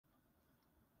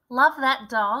Love That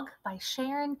Dog by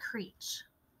Sharon Creech.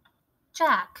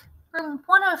 Jack, room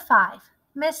 105,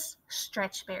 Miss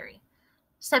Stretchberry,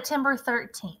 September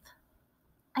 13th.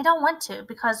 I don't want to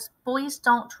because boys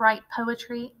don't write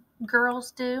poetry,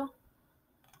 girls do.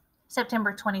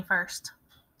 September 21st.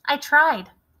 I tried.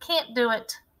 Can't do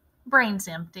it. Brain's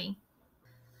empty.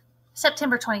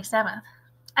 September 27th.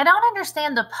 I don't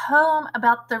understand the poem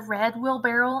about the red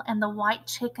wheelbarrow and the white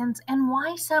chickens and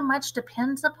why so much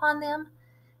depends upon them.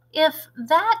 If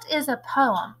that is a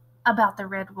poem about the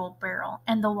red wheelbarrow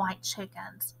and the white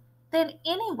chickens, then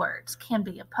any words can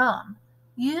be a poem.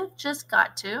 You've just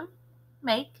got to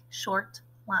make short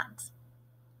lines.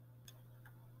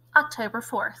 October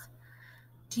 4th.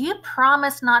 Do you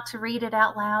promise not to read it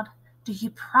out loud? Do you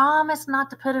promise not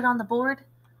to put it on the board?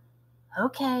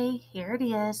 Okay, here it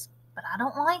is, but I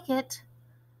don't like it.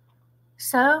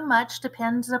 So much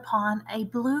depends upon a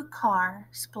blue car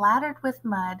splattered with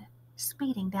mud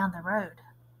speeding down the road.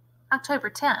 October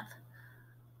 10th.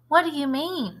 What do you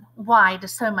mean, why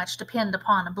does so much depend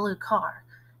upon a blue car?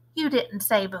 You didn't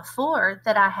say before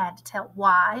that I had to tell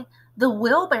why. The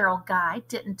wheelbarrow guy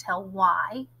didn't tell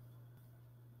why.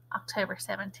 October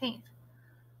 17th.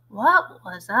 What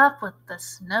was up with the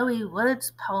Snowy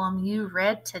Woods poem you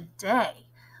read today?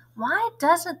 Why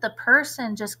doesn't the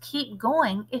person just keep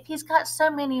going if he's got so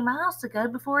many miles to go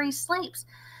before he sleeps?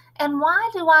 And why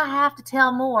do I have to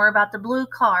tell more about the blue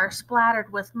car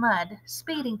splattered with mud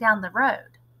speeding down the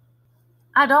road?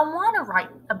 I don't want to write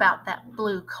about that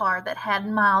blue car that had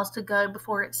miles to go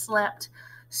before it slept.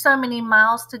 So many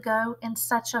miles to go in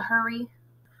such a hurry.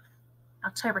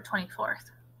 October 24th.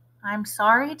 I'm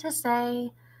sorry to say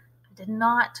I did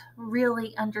not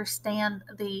really understand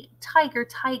the Tiger,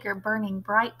 Tiger, Burning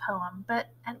Bright poem, but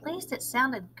at least it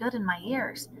sounded good in my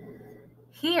ears.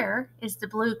 Here is the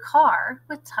blue car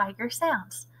with tiger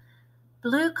sounds.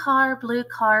 Blue car,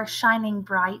 shining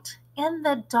bright in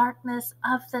the darkness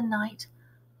of the night.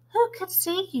 Who could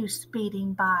see you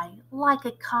speeding by like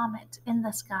a comet in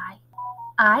the sky?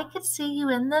 I could see you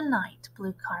in the night,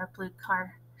 blue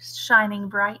car, shining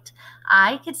bright.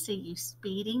 I could see you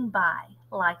speeding by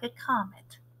like a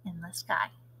comet in the sky.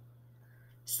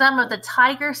 Some of the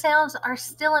tiger sounds are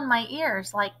still in my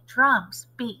ears like drums,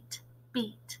 beat,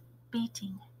 beat,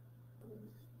 beating.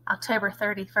 October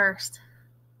 31st.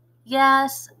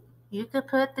 Yes, you could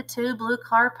put the two blue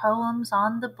car poems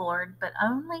on the board, but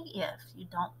only if you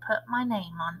don't put my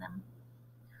name on them.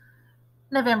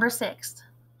 November 6th.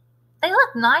 They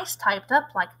look nice typed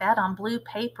up like that on blue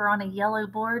paper on a yellow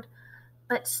board,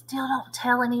 but still don't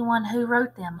tell anyone who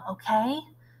wrote them, okay?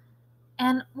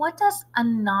 And what does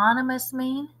anonymous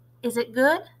mean? Is it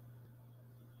good?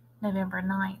 November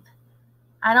 9th.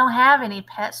 I don't have any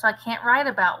pets, so I can't write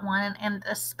about one, and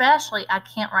especially I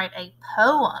can't write a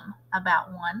poem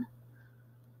about one.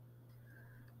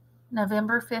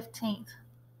 November 15th.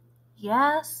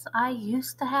 Yes, I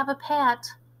used to have a pet.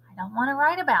 I don't want to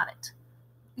write about it.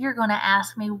 You're going to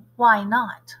ask me why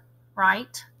not,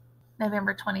 right?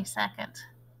 November 22nd.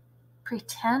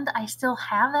 Pretend I still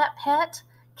have that pet?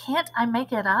 Can't I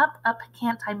make it up?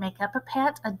 Can't I make up a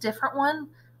pet, a different one,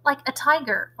 like a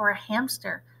tiger or a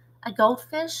hamster, a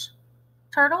goldfish,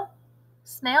 turtle,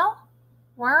 snail,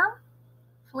 worm,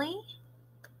 flea?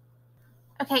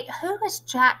 Okay, who is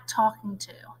Jack talking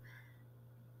to?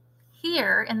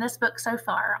 Here in this book so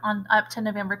far, on up to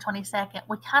November 22nd,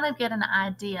 we kind of get an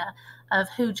idea of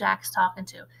who Jack's talking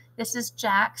to. This is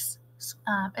Jack's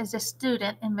as a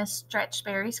student in Miss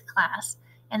Stretchberry's class,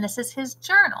 and this is his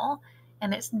journal,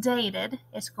 and it's dated.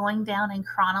 It's going down in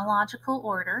chronological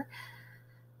order,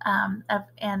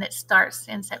 and it starts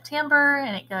in September,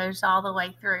 and it goes all the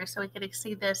way through, so we could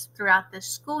see this throughout this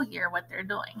school year, what they're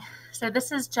doing. So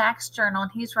this is Jack's journal,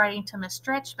 and he's writing to Miss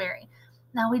Stretchberry.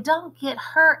 Now, we don't get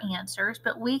her answers,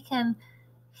 but we can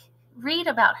read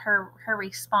about her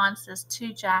responses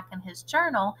to Jack in his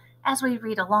journal as we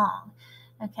read along.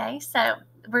 Okay, so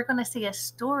we're going to see a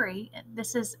story.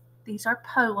 These are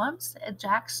poems.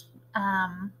 Jack's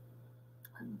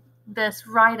this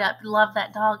write-up, Love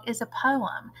That Dog, is a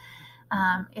poem.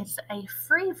 It's a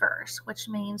free verse, which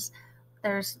means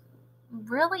there's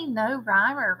really no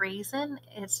rhyme or reason.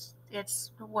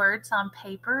 It's words on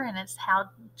paper, and it's how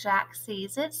Jack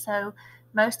sees it. So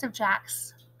most of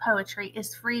Jack's poetry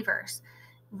is free verse.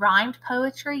 Rhymed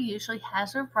poetry usually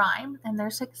has a rhyme, and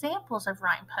there's examples of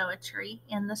rhymed poetry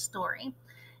in the story.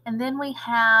 And then we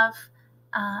have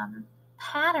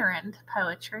patterned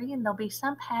poetry, and there'll be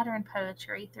some patterned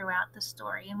poetry throughout the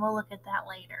story, and we'll look at that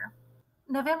later.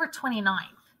 November 29th.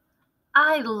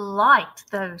 I liked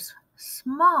those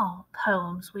small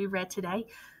poems we read today.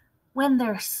 When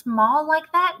they're small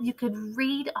like that, you could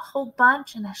read a whole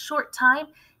bunch in a short time,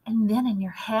 and then in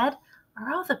your head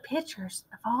are all the pictures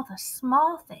of all the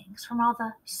small things from all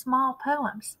the small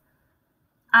poems.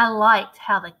 I liked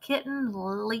how the kitten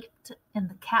leaped in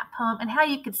the cat poem and how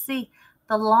you could see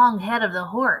the long head of the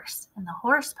horse in the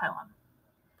horse poem.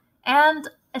 And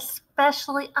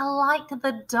especially, I liked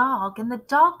the dog in the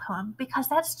dog poem because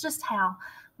that's just how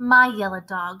my yellow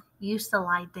dog used to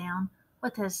lie down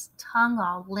with his tongue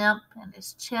all limp and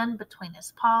his chin between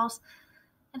his paws,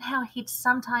 and how he'd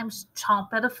sometimes chomp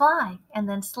at a fly and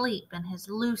then sleep in his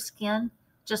loose skin,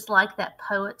 just like that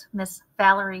poet, Miss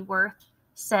Valerie Worth,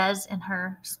 says in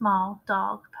her small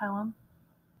dog poem.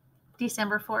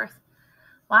 December 4th.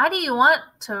 Why do you want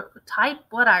to type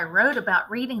what I wrote about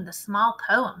reading the small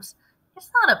poems? It's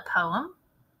not a poem,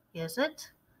 is it?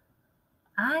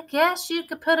 I guess you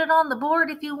could put it on the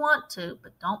board if you want to,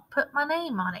 but don't put my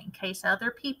name on it in case other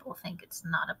people think it's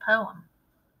not a poem.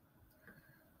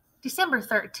 December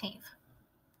 13th.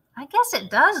 I guess it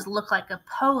does look like a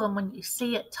poem when you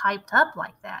see it typed up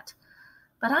like that.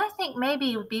 But I think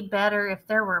maybe it would be better if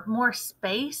there were more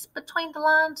space between the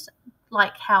lines,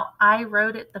 like how I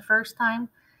wrote it the first time.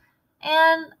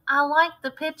 And I like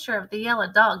the picture of the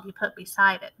yellow dog you put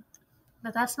beside it.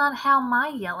 But that's not how my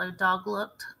yellow dog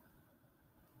looked.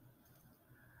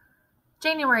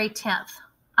 January 10th.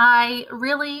 I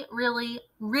really, really,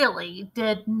 really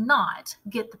did not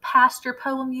get the pasture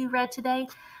poem you read today.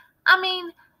 I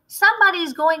mean,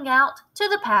 somebody's going out to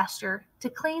the pasture to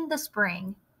clean the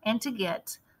spring and to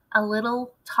get a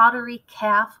little tottery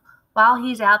calf while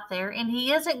he's out there, and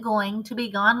he isn't going to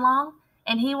be gone long,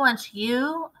 and he wants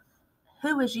you,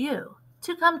 who is you,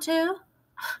 to come too?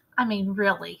 I mean,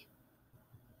 really.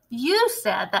 You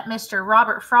said that Mr.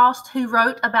 Robert Frost, who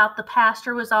wrote about the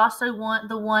pasture, was also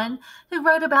the one who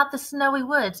wrote about the snowy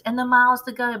woods and the miles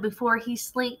to go before he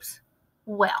sleeps.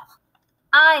 Well,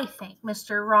 I think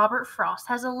Mr. Robert Frost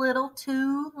has a little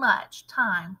too much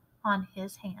time on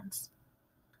his hands.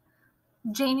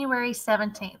 January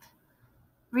 17th.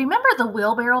 Remember the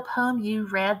wheelbarrow poem you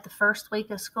read the first week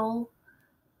of school?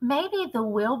 Maybe the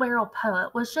wheelbarrow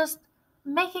poet was just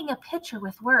making a picture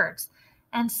with words,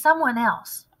 and someone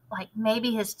else, like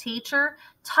maybe his teacher,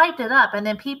 typed it up, and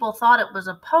then people thought it was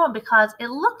a poem because it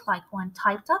looked like one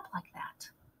typed up like that.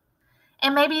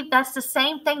 And maybe that's the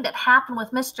same thing that happened with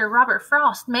Mr. Robert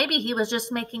Frost. Maybe he was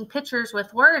just making pictures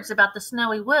with words about the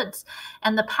snowy woods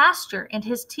and the pasture, and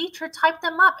his teacher typed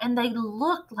them up, and they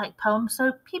looked like poems,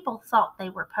 so people thought they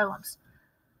were poems.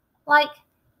 Like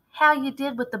how you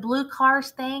did with the blue cars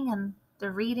thing and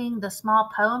the reading the small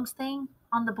poems thing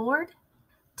on the board.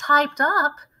 Typed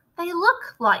up, they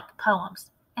look like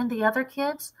poems, and the other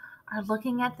kids are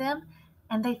looking at them,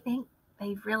 and they think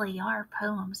they really are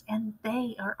poems, and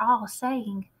they are all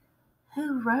saying,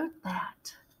 who wrote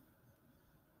that?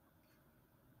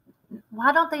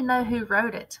 Why don't they know who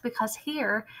wrote it? Because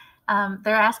here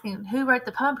they're asking who wrote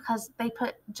the poem because they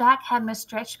put, Jack had Miss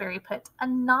Stretchberry put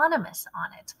anonymous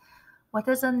on it. What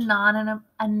does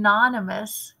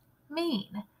anonymous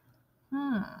mean?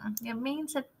 It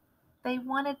means that they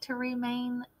wanted to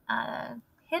remain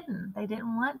hidden. They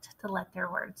didn't want to let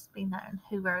their words be known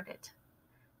who wrote it.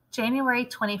 January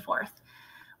 24th.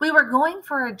 We were going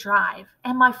for a drive,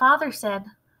 and my father said,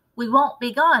 we won't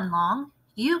be gone long.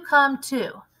 You come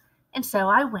too. And so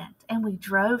I went, and we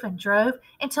drove and drove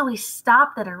until we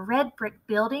stopped at a red brick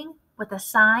building with a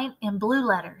sign in blue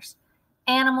letters,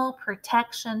 Animal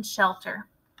Protection Shelter.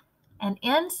 And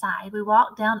inside we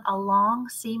walked down a long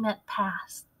cement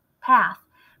path,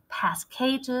 past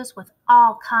cages with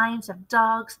all kinds of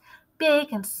dogs,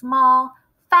 big and small,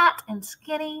 fat and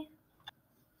skinny,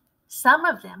 some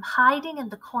of them hiding in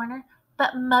the corner,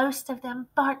 but most of them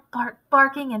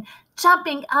barking and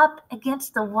jumping up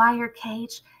against the wire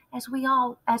cage as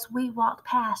we walked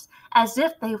past, as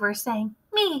if they were saying,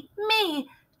 me,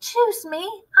 choose me,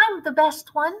 I'm the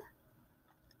best one.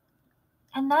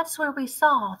 And that's where we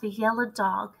saw the yellow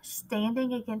dog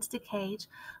standing against a cage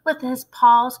with his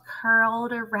paws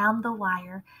curled around the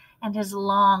wire and his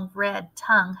long red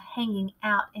tongue hanging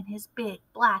out in his big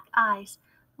black eyes,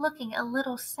 looking a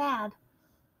little sad.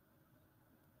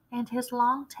 And his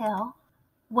long tail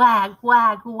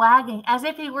wagging as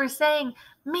if he were saying,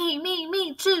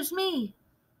 me, choose me.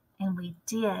 And we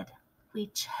did. We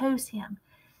chose him.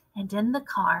 And in the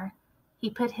car, he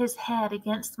put his head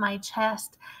against my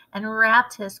chest and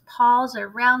wrapped his paws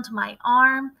around my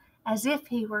arm as if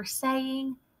he were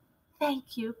saying,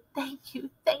 thank you, thank you,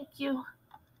 thank you.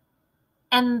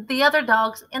 And the other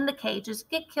dogs in the cages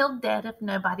get killed dead if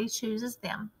nobody chooses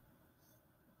them.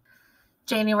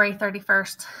 January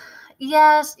 31st.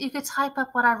 Yes, you could type up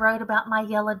what I wrote about my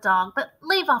yellow dog, but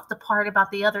leave off the part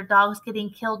about the other dogs getting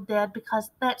killed dead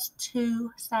because that's too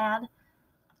sad.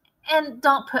 And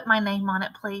don't put my name on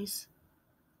it, please.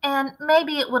 And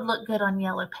maybe it would look good on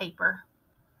yellow paper.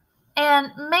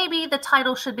 And maybe the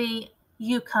title should be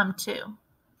You Come Too.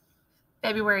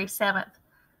 February 7th.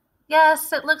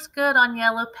 Yes, it looks good on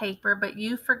yellow paper, but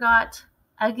you forgot,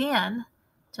 again,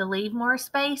 to leave more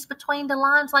space between the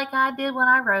lines like I did when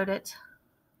I wrote it.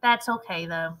 That's okay,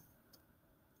 though.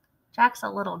 Jack's a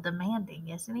little demanding,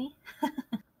 isn't he?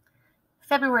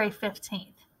 February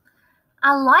 15th.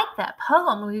 I like that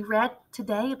poem we read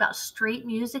today about street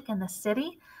music in the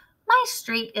city. My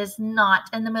street is not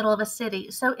in the middle of a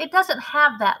city, so it doesn't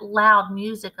have that loud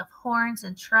music of horns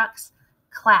and trucks,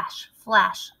 clash,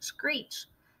 flash, screech.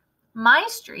 My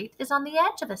street is on the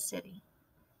edge of a city,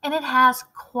 and it has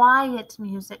quiet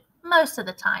music most of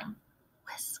the time.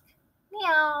 Whisk,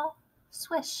 meow,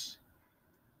 swish.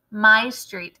 My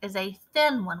street is a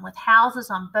thin one with houses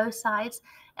on both sides,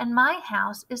 and my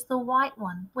house is the white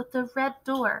one with the red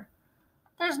door.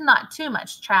 There's not too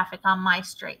much traffic on my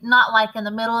street, not like in the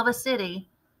middle of a city.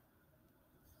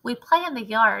 We play in the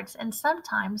yards and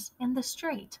sometimes in the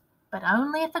street, but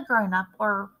only if a grown-up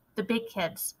or the big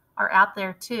kids are out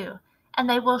there too, and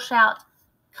they will shout,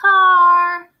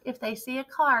 "Car!" if they see a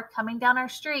car coming down our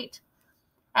street.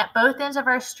 At both ends of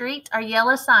our street are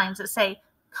yellow signs that say,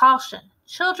 "Caution,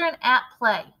 children at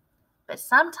play." But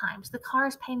sometimes the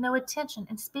cars pay no attention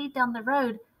and speed down the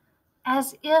road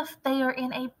as if they are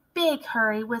in a big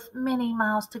hurry with many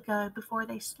miles to go before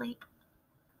they sleep.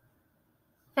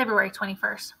 February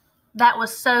 21st. That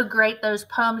was so great, those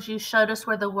poems you showed us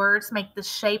where the words make the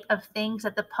shape of things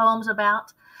that the poem's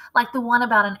about, like the one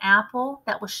about an apple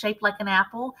that was shaped like an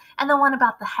apple, and the one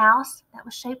about the house that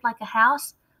was shaped like a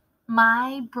house.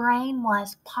 My brain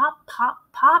was pop, pop,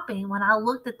 popping when I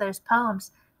looked at those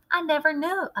poems. I never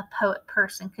knew a poet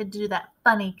person could do that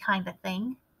funny kind of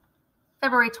thing.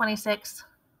 February 26th.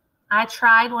 I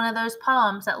tried one of those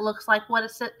poems that looks like what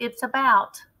it's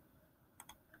about.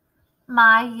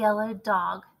 My Yellow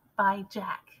Dog by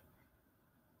Jack.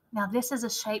 Now, this is a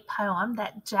shape poem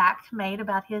that Jack made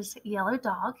about his yellow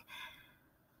dog.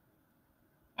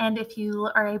 And if you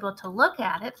are able to look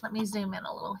at it, let me zoom in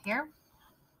a little here.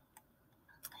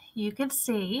 You can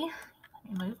see,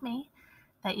 let me move me,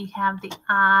 that you have the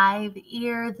eye, the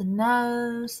ear, the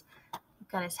nose. You've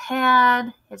got his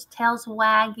head, his tail's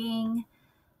wagging.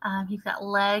 He's got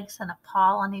legs and a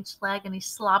paw on each leg, and he's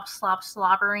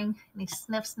slobbering, and he's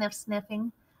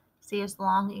sniffing. See his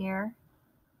long ear?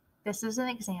 This is an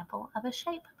example of a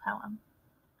shape poem.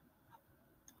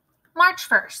 March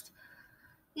 1st.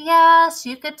 Yes,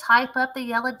 you could type up the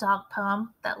yellow dog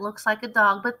poem that looks like a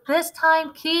dog, but this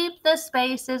time keep the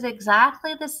spaces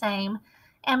exactly the same,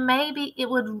 and maybe it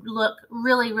would look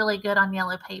really, really good on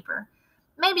yellow paper.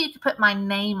 Maybe you could put my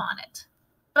name on it,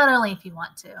 but only if you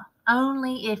want to.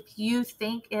 Only if you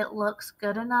think it looks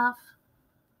good enough.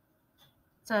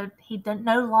 So he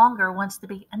no longer wants to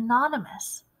be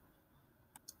anonymous.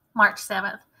 March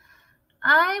 7th.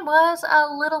 I was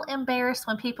a little embarrassed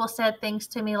when people said things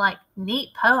to me like,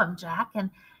 "Neat poem, Jack,"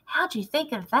 and "How'd you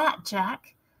think of that,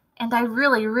 Jack?" And I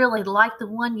really, really like the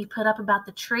one you put up about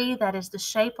the tree that is the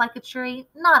shape like a tree,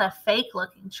 not a fake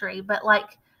looking tree, but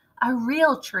like a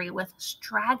real tree with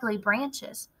straggly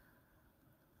branches.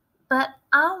 But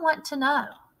I want to know,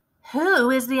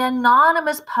 who is the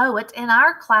anonymous poet in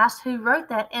our class who wrote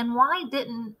that, and why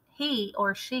didn't he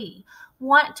or she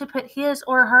want to put his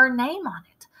or her name on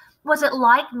it? Was it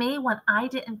like me when I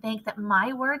didn't think that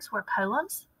my words were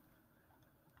poems?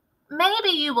 Maybe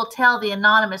you will tell the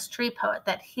anonymous tree poet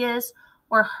that his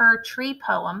or her tree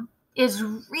poem is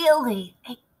really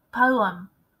a poem,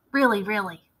 really,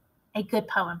 really a good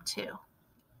poem too.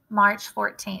 March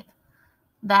 14th.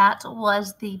 That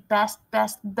was the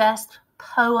best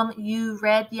poem you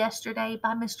read yesterday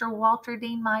by Mr. Walter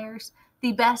Dean Myers.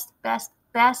 The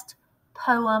best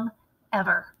poem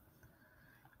ever.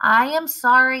 I am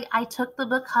sorry I took the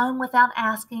book home without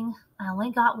asking. I only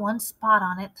got one spot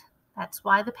on it. That's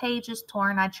why the page is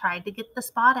torn. I tried to get the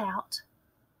spot out.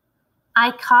 I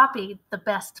copied the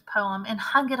best poem and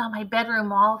hung it on my bedroom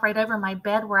wall right over my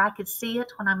bed where I could see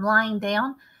it when I'm lying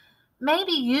down.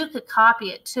 Maybe you could copy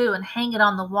it too and hang it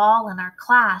on the wall in our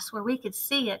class where we could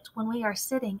see it when we are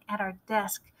sitting at our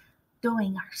desk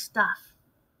doing our stuff.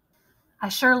 I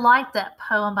sure liked that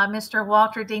poem by Mr.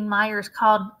 Walter Dean Myers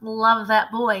called "Love That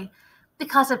Boy"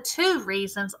 because of two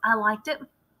reasons I liked it.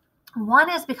 One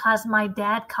is because my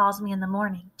dad calls me in the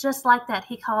morning, just like that.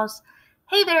 He calls,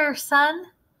 "Hey there,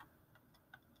 son."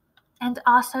 And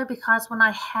also because when I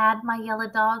had my yellow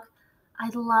dog, I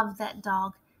loved that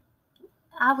dog.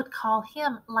 I would call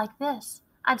him like this.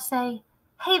 I'd say,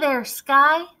 "Hey there,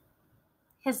 Sky."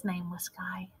 His name was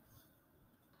Sky.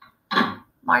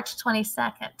 March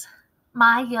 22nd.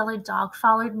 My yellow dog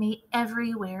followed me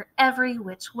everywhere, every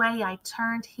which way I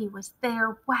turned. He was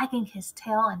there, wagging his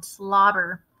tail and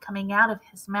slobber coming out of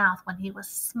his mouth when he was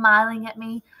smiling at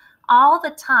me all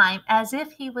the time, as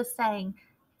if he was saying,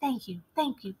 "Thank you,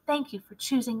 thank you, thank you for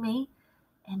choosing me,"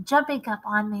 and jumping up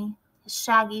on me, his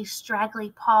shaggy, straggly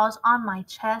paws on my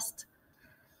chest,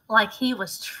 like he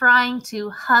was trying to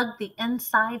hug the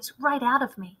insides right out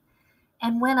of me.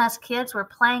 And when us kids were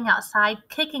playing outside,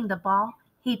 kicking the ball,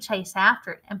 he'd chase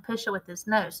after it and push it with his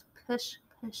nose. Push,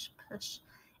 push, push.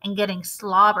 And getting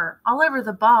slobber all over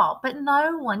the ball. But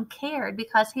no one cared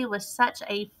because he was such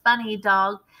a funny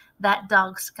dog, that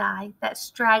dog Sky, that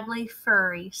straggly,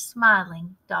 furry,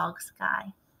 smiling dog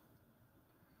Sky.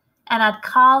 And I'd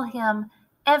call him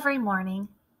every morning,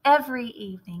 every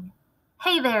evening.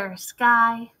 "Hey there,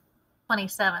 Sky."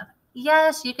 27th.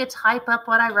 Yes, you could type up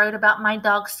what I wrote about my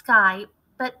dog Sky,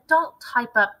 but don't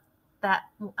type up that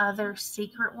other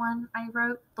secret one I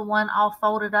wrote, the one all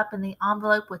folded up in the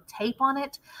envelope with tape on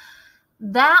it.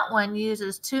 That one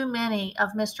uses too many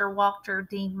of Mr. Walter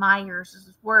Dean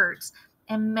Myers' words,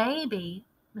 and maybe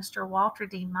Mr. Walter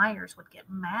Dean Myers would get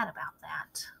mad about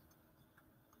that.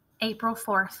 April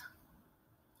 4th.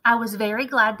 I was very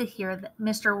glad to hear that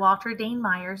Mr. Walter Dean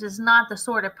Myers is not the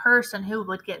sort of person who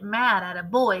would get mad at a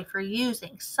boy for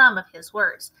using some of his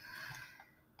words.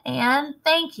 And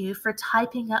thank you for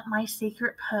typing up my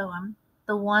secret poem,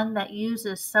 the one that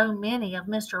uses so many of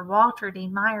Mr. Walter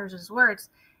Dean Myers' words.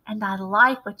 And I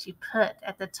like what you put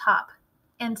at the top.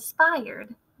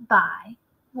 Inspired by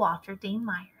Walter Dean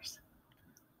Myers.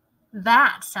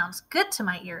 That sounds good to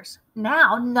my ears.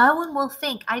 Now no one will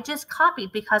think I just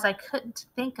copied because I couldn't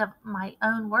think of my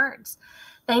own words.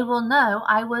 They will know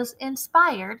I was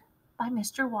inspired by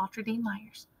Mr. Walter Dean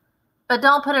Myers. But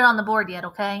don't put it on the board yet,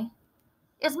 okay?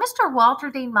 Is Mr. Walter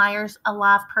Dean Myers a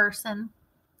live person?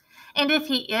 And if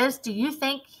he is, do you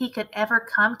think he could ever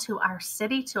come to our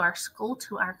city, to our school,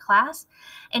 to our class?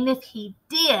 And if he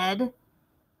did,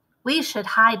 we should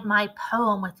hide my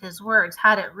poem with his words,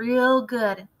 hide it real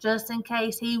good, just in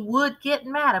case he would get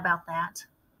mad about that.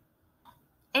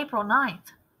 April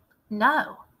 9th.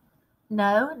 No.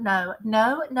 No, no,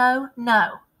 no, no,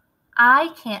 no. I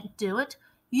can't do it.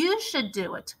 You should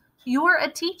do it. You're a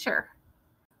teacher.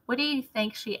 What do you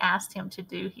think she asked him to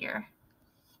do here?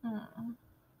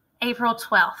 April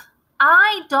 12th.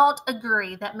 I don't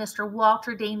agree that Mr.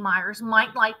 Walter Dean Myers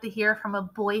might like to hear from a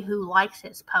boy who likes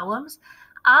his poems.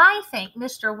 I think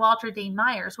Mr. Walter Dean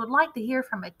Myers would like to hear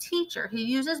from a teacher who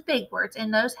uses big words and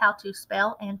knows how to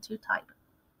spell and to type.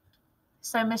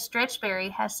 So Miss Stretchberry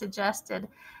has suggested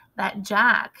that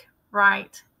Jack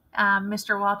write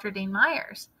Mr. Walter Dean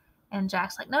Myers. And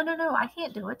Jack's like, no, I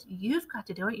can't do it. You've got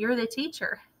to do it. You're the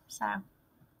teacher. So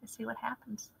let's see what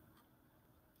happens.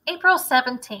 April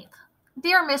 17th.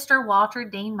 Dear Mr. Walter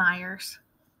Dean Myers,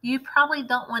 you probably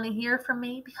don't want to hear from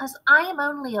me because I am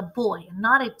only a boy and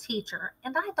not a teacher,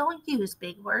 and I don't use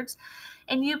big words,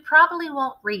 and you probably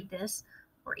won't read this,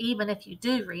 or even if you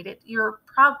do read it, you're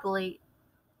probably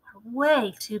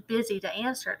way too busy to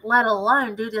answer it, let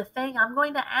alone do the thing I'm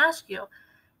going to ask you,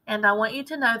 and I want you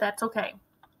to know that's okay.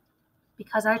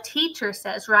 Because our teacher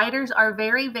says writers are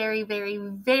very, very, very,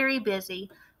 very busy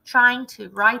trying to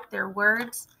write their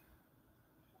words,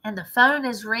 and the phone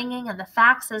is ringing, and the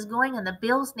fax is going, and the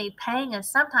bills need paying, and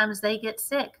sometimes they get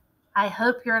sick. I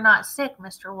hope you're not sick,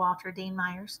 Mr. Walter Dean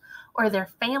Myers, or their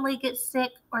family gets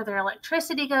sick, or their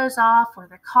electricity goes off, or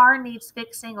their car needs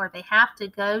fixing, or they have to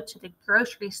go to the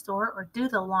grocery store, or do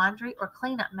the laundry, or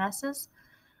clean up messes.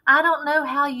 I don't know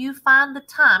how you find the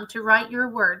time to write your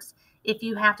words if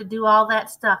you have to do all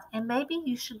that stuff, and maybe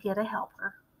you should get a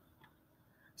helper.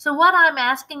 So what I'm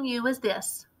asking you is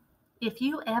this. If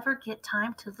you ever get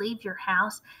time to leave your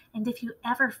house, and if you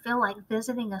ever feel like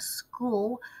visiting a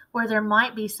school where there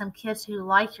might be some kids who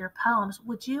like your poems,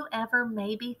 would you ever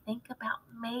maybe think about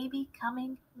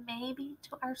coming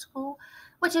to our school,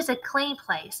 which is a clean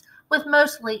place with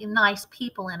mostly nice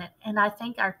people in it. And I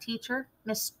think our teacher,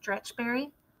 Miss Stretchberry,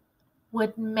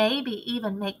 would maybe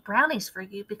even make brownies for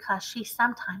you because she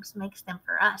sometimes makes them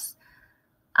for us.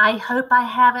 I hope I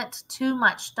haven't too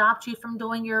much stopped you from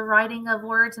doing your writing of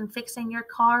words and fixing your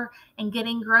car and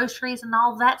getting groceries and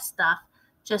all that stuff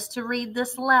just to read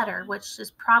this letter, which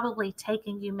is probably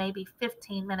taking you maybe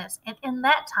 15 minutes. And in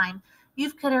that time, you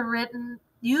could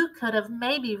have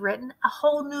maybe written a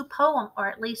whole new poem, or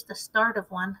at least the start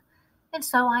of one. And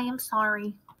so I am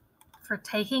sorry for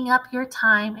taking up your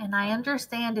time, and I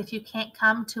understand if you can't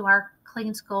come to our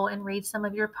clean skull and read some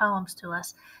of your poems to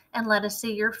us and let us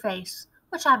see your face,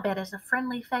 which I bet is a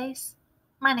friendly face.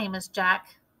 My name is Jack.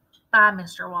 Bye,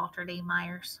 Mr. Walter D.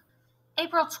 Myers.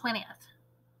 April 20th.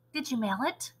 Did you mail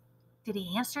it? Did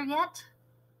he answer yet?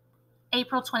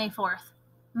 April 24th.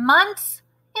 Months?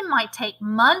 It might take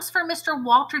months for Mr.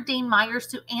 Walter Dean Myers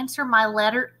to answer my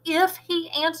letter if he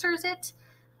answers it.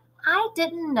 I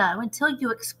didn't know until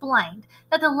you explained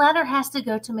that the letter has to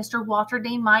go to Mr. Walter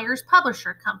Dean Myers'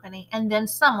 publisher company, and then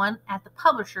someone at the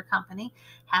publisher company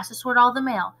has to sort all the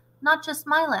mail, not just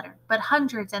my letter, but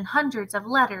hundreds and hundreds of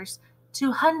letters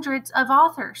to hundreds of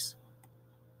authors.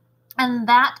 And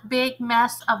that big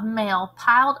mess of mail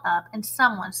piled up and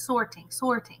someone sorting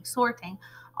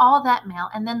all that mail,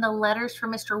 and then the letters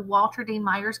from Mr. Walter Dean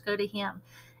Myers go to him.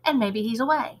 And maybe he's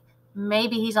away.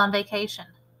 Maybe he's on vacation.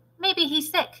 Maybe he's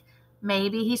sick.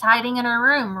 Maybe he's hiding in a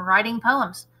room writing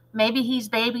poems. Maybe he's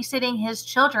babysitting his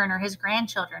children or his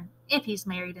grandchildren, if he's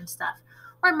married and stuff.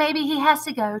 Or maybe he has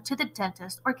to go to the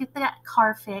dentist or get that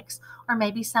car fixed, or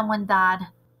maybe someone died.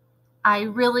 I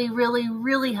really, really,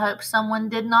 really hope someone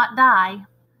did not die.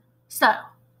 So,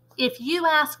 if you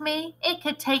ask me, it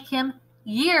could take him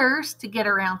years to get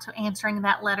around to answering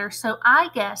that letter, so I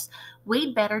guess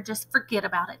we'd better just forget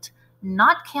about it,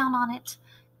 not count on it,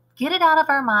 get it out of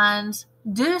our minds,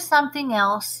 do something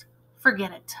else,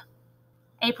 forget it.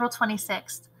 April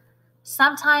 26th.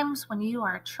 Sometimes when you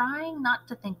are trying not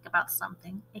to think about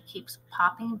something, it keeps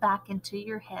popping back into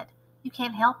your head. You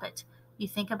can't help it. You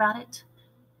think about it,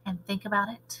 and think about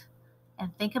it,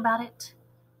 and think about it,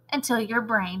 until your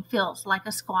brain feels like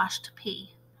a squashed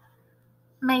pea.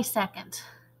 May 2nd.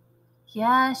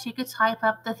 Yes, you could type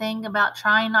up the thing about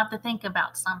trying not to think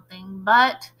about something,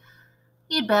 but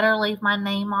you'd better leave my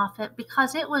name off it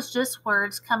because it was just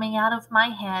words coming out of my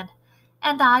head,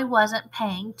 and I wasn't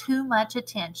paying too much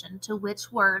attention to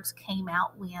which words came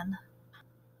out when.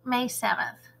 May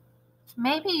 7th.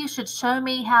 Maybe you should show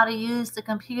me how to use the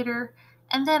computer,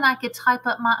 and then I could type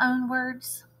up my own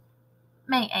words.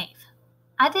 May 8th.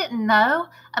 I didn't know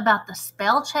about the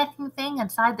spell checking thing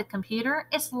inside the computer.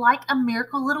 It's like a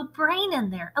miracle little brain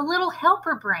in there, a little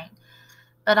helper brain.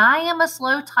 But I am a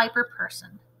slow typer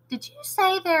person. Did you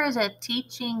say there is a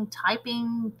teaching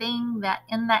typing thing that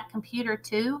in that computer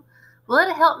too? Will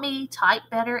it help me type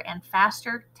better and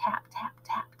faster? Tap, tap,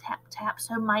 tap, tap, tap,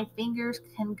 so my fingers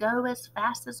can go as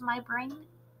fast as my brain?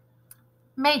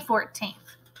 May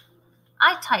 14th.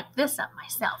 I typed this up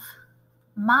myself.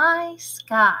 My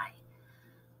sky.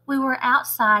 We were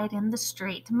outside in the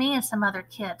street, me and some other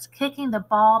kids, kicking the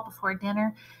ball before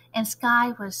dinner, and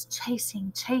Sky was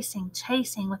chasing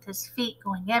with his feet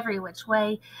going every which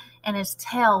way, and his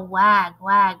tail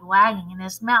wagging, and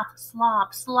his mouth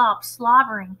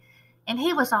slobbering, and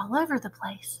he was all over the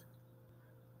place,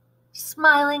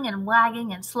 smiling and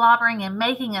wagging and slobbering and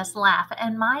making us laugh.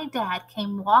 And my dad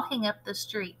came walking up the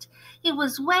street. He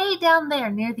was way down there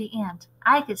near the end.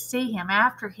 I could see him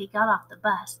after he got off the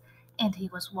bus. And he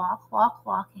was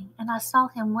walking, and I saw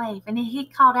him wave, and he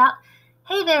called out,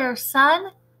 "Hey there,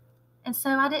 son!" And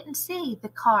so I didn't see the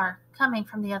car coming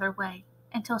from the other way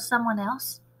until someone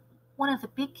else, one of the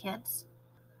big kids,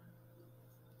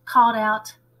 called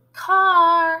out,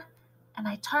 "Car!" And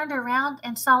I turned around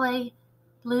and saw a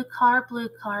blue car,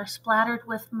 splattered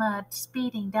with mud,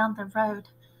 speeding down the road.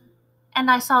 And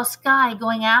I saw Sky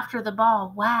going after the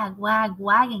ball,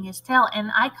 wagging his tail,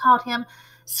 and I called him,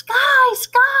 "Sky,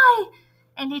 Sky!"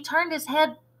 And he turned his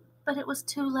head, but it was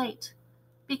too late,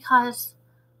 because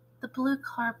the blue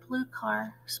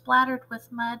car, splattered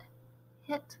with mud,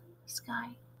 hit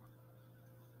Sky.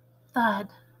 Thud,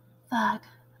 thud,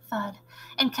 thud,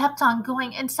 and kept on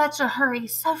going in such a hurry,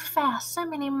 so fast, so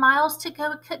many miles to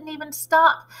go, it couldn't even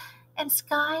stop. And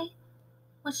Sky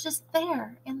was just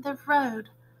there in the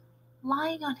road,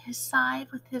 lying on his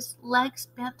side with his legs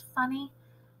bent funny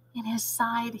and his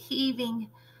side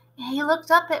heaving. And he looked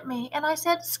up at me, and I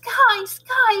said, "Sky,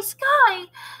 Sky, Sky!"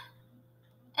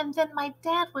 And then my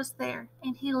dad was there,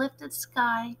 and he lifted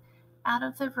Sky out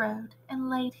of the road and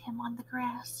laid him on the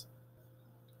grass.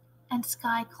 And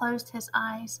Sky closed his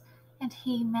eyes, and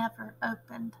he never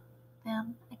opened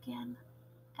them again,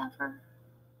 ever.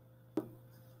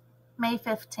 May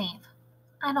 15th.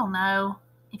 I don't know.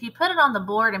 If you put it on the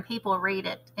board and people read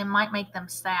it, it might make them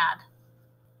sad.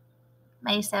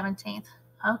 May 17th.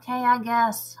 Okay, I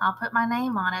guess I'll put my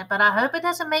name on it, but I hope it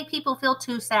doesn't make people feel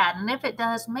too sad. And if it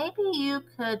does, maybe you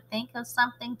could think of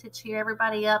something to cheer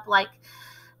everybody up, like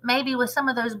maybe with some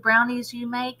of those brownies you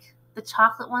make, the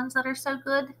chocolate ones that are so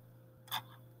good.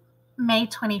 May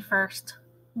 21st.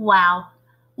 Wow.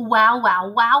 Wow,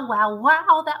 wow, wow, wow,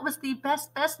 wow. That was the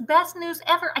best news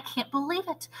ever. I can't believe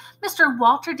it. Mr.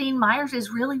 Walter Dean Myers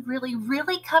is really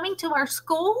coming to our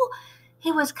school.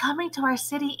 He was coming to our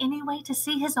city anyway to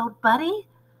see his old buddy,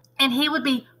 and he would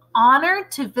be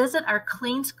honored to visit our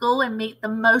clean school and meet the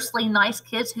mostly nice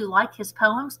kids who like his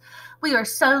poems. We are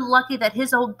so lucky that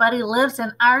his old buddy lives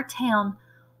in our town.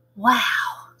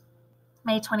 Wow.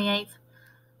 May 28th.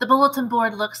 The bulletin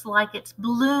board looks like it's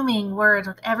blooming words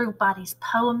with everybody's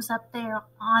poems up there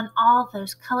on all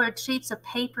those colored sheets of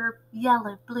paper,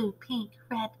 yellow, blue, pink,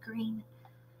 red, green.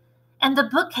 And the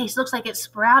bookcase looks like it's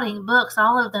sprouting books,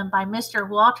 all of them by Mr.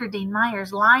 Walter Dean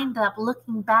Myers, lined up,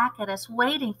 looking back at us,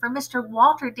 waiting for Mr.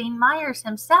 Walter Dean Myers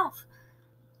himself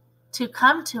to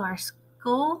come to our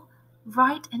school,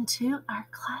 right into our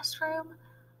classroom.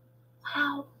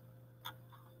 Wow.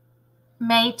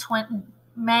 May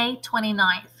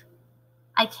 29th.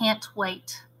 I can't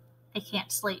wait. I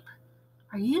can't sleep.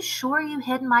 Are you sure you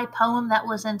hid my poem that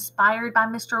was inspired by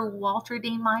Mr. Walter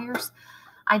Dean Myers?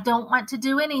 I don't want to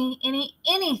do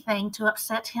anything to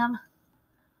upset him.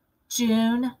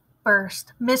 June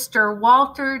 1st, Mr.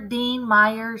 Walter Dean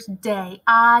Myers Day.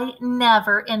 I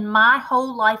never in my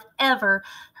whole life ever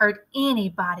heard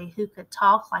anybody who could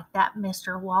talk like that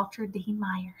Mr. Walter Dean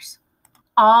Myers.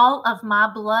 All of my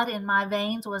blood in my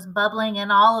veins was bubbling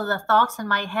and all of the thoughts in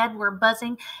my head were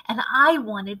buzzing, and I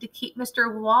wanted to keep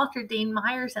Mr. Walter Dean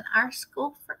Myers in our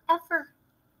school forever.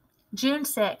 June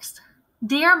 6th.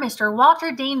 Dear Mr.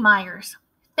 Walter Dean Myers,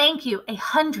 thank you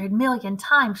 100 million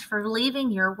times for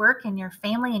leaving your work and your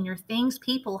family and your things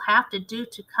people have to do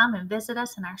to come and visit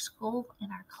us in our school, in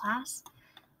our class.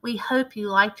 We hope you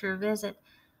liked your visit.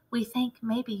 We think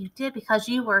maybe you did because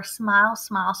you were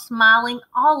smiling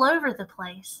all over the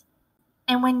place.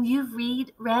 And when you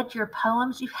read your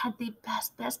poems, you had the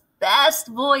best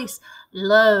voice,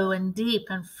 low and deep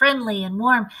and friendly and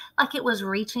warm, like it was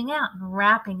reaching out and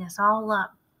wrapping us all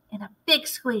up in a big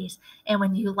squeeze. And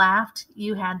when you laughed,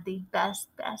 you had the best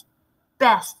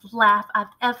laugh I've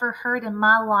ever heard in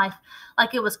my life,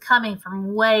 like it was coming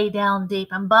from way down deep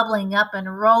and bubbling up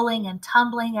and rolling and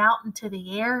tumbling out into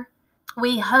the air.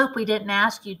 We hope we didn't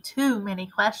ask you too many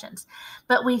questions,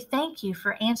 but we thank you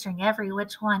for answering every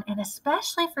which one, and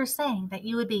especially for saying that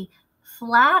you would be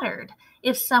flattered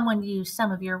if someone used some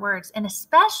of your words, and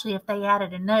especially if they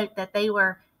added a note that they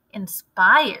were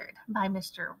inspired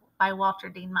by Walter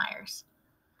Dean Myers.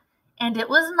 And it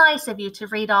was nice of you to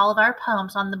read all of our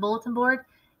poems on the bulletin board,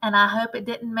 and I hope it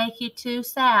didn't make you too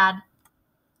sad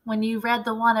when you read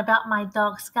the one about my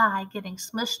dog Sky getting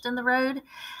smushed in the road.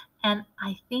 And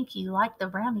I think you like the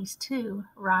brownies too,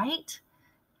 right?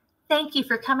 Thank you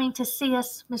for coming to see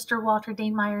us, Mr. Walter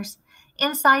Dean Myers.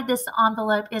 Inside this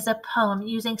envelope is a poem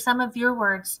using some of your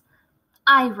words.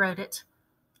 I wrote it.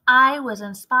 I was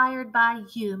inspired by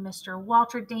you, Mr.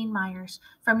 Walter Dean Myers,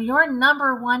 from your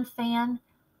 #1 fan,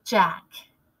 Jack.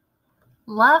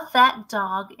 Love That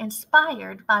Dog,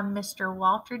 inspired by Mr.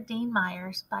 Walter Dean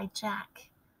Myers by Jack.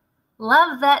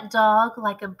 Love that dog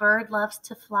like a bird loves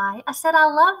to fly. I said, I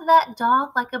love that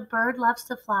dog like a bird loves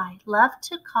to fly. Love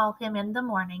to call him in the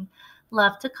morning.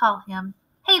 Love to call him.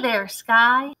 Hey there,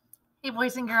 Sky. Hey,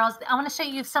 boys and girls. I want to show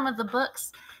you some of the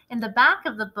books. In the back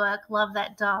of the book, Love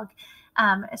That Dog,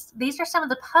 these are some of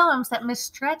the poems that Miss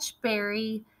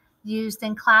Stretchberry used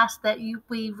in class that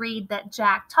we read that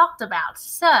Jack talked about.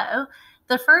 So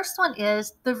the first one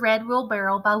is The Red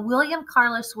Wheelbarrow by William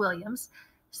Carlos Williams.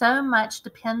 So much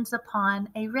depends upon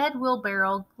a red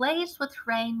wheelbarrow glazed with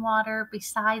rainwater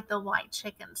beside the white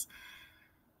chickens.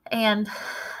 And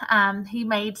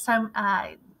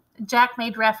Jack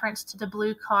made reference to the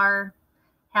blue car,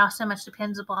 how so much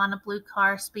depends upon a blue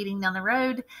car speeding down the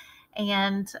road.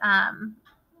 And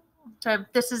so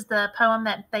this is the poem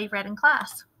that they read in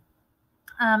class.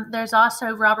 There's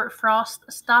also Robert Frost,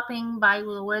 Stopping by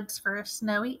the Woods for a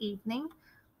Snowy Evening.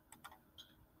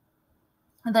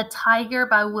 The Tiger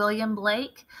by William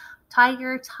Blake.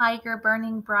 Tiger, tiger,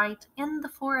 burning bright in the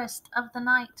forest of the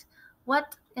night.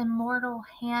 What immortal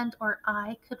hand or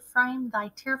eye could frame thy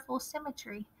tearful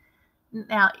symmetry?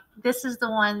 Now, this is the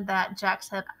one that Jack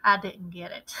said, I didn't get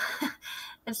it.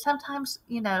 And sometimes,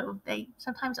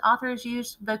 sometimes authors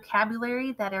use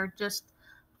vocabulary that are just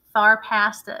far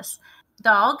past us.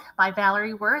 Dog by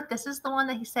Valerie Worth. This is the one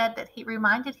that he said that he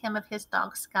reminded him of his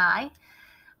dog Sky.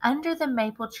 Under the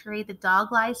maple tree, the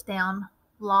dog lies down,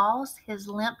 lolls his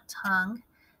limp tongue,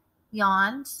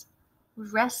 yawns,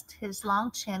 rests his long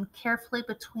chin carefully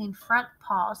between front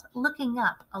paws, looking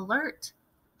up, alert,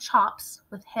 chops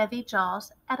with heavy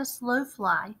jaws at a slow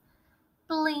fly,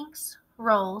 blinks,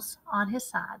 rolls on his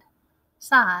side,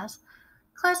 sighs,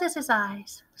 closes his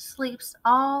eyes, sleeps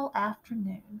all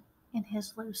afternoon in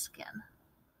his loose skin.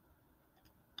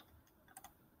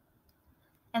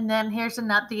 And then here's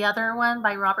the other one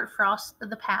by Robert Frost,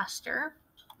 The Pastor.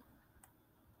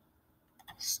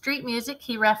 Street music,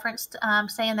 he referenced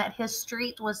saying that his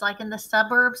street was like in the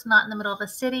suburbs, not in the middle of the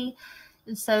city.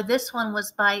 And so this one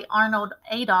was by Arnold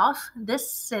Adolph.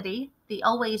 This city, the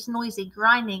always noisy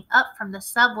grinding up from the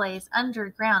subways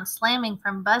underground, slamming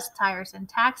from bus tires and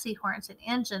taxi horns and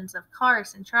engines of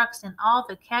cars and trucks and all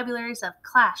vocabularies of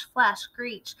clash, flash,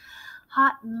 screech,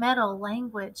 hot metal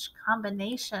language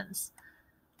combinations.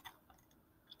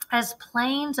 As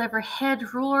planes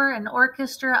overhead roar, an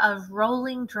orchestra of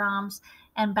rolling drums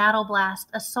and battle blast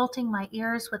assaulting my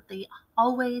ears with the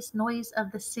always noise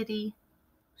of the city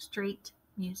street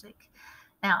music.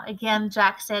 Now, again,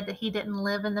 Jack said that he didn't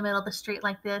live in the middle of the street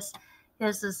like this.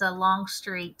 His is a long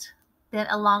street. Then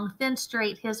a long, thin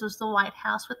street. His was the White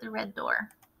House with the red door.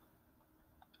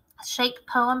 Shape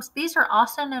poems. These are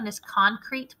also known as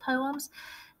concrete poems.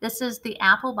 This is The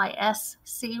Apple by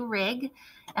S.C. Rigg.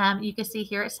 You can see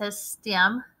here it says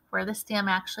stem, where the stem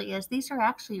actually is. These are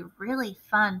actually really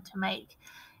fun to make.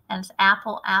 And it's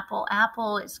apple, apple,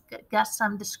 apple. It's got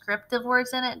some descriptive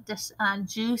words in it.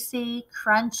 Juicy,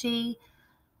 crunchy,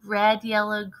 red,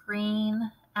 yellow,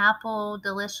 green, apple,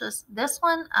 delicious. This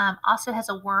one also has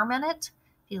a worm in it.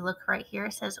 If you look right here,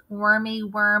 it says wormy,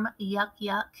 worm, yuck,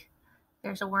 yuck.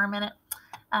 There's a worm in it.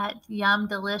 Yum,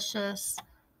 delicious.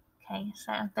 Okay,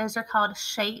 so those are called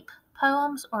shape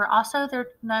poems, or also they're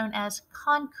known as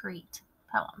concrete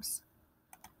poems.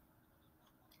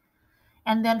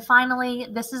 And then finally,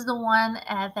 this is the one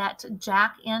that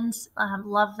Jack ends,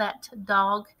 Love That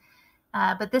Dog.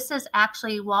 But this is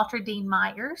actually Walter Dean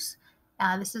Myers.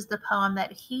 This is the poem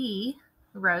that he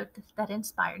wrote that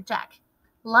inspired Jack.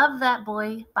 Love That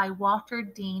Boy by Walter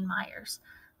Dean Myers.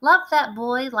 Love that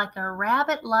boy like a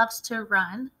rabbit loves to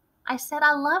run. I said,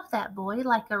 I love that boy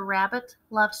like a rabbit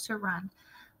loves to run.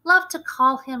 Love to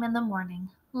call him in the morning.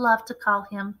 Love to call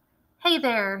him, hey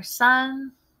there,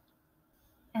 son.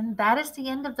 And that is the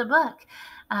end of the book.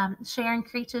 Sharon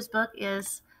Creech's book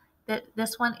is,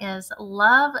 this one is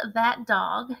Love That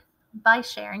Dog by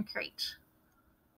Sharon Creech.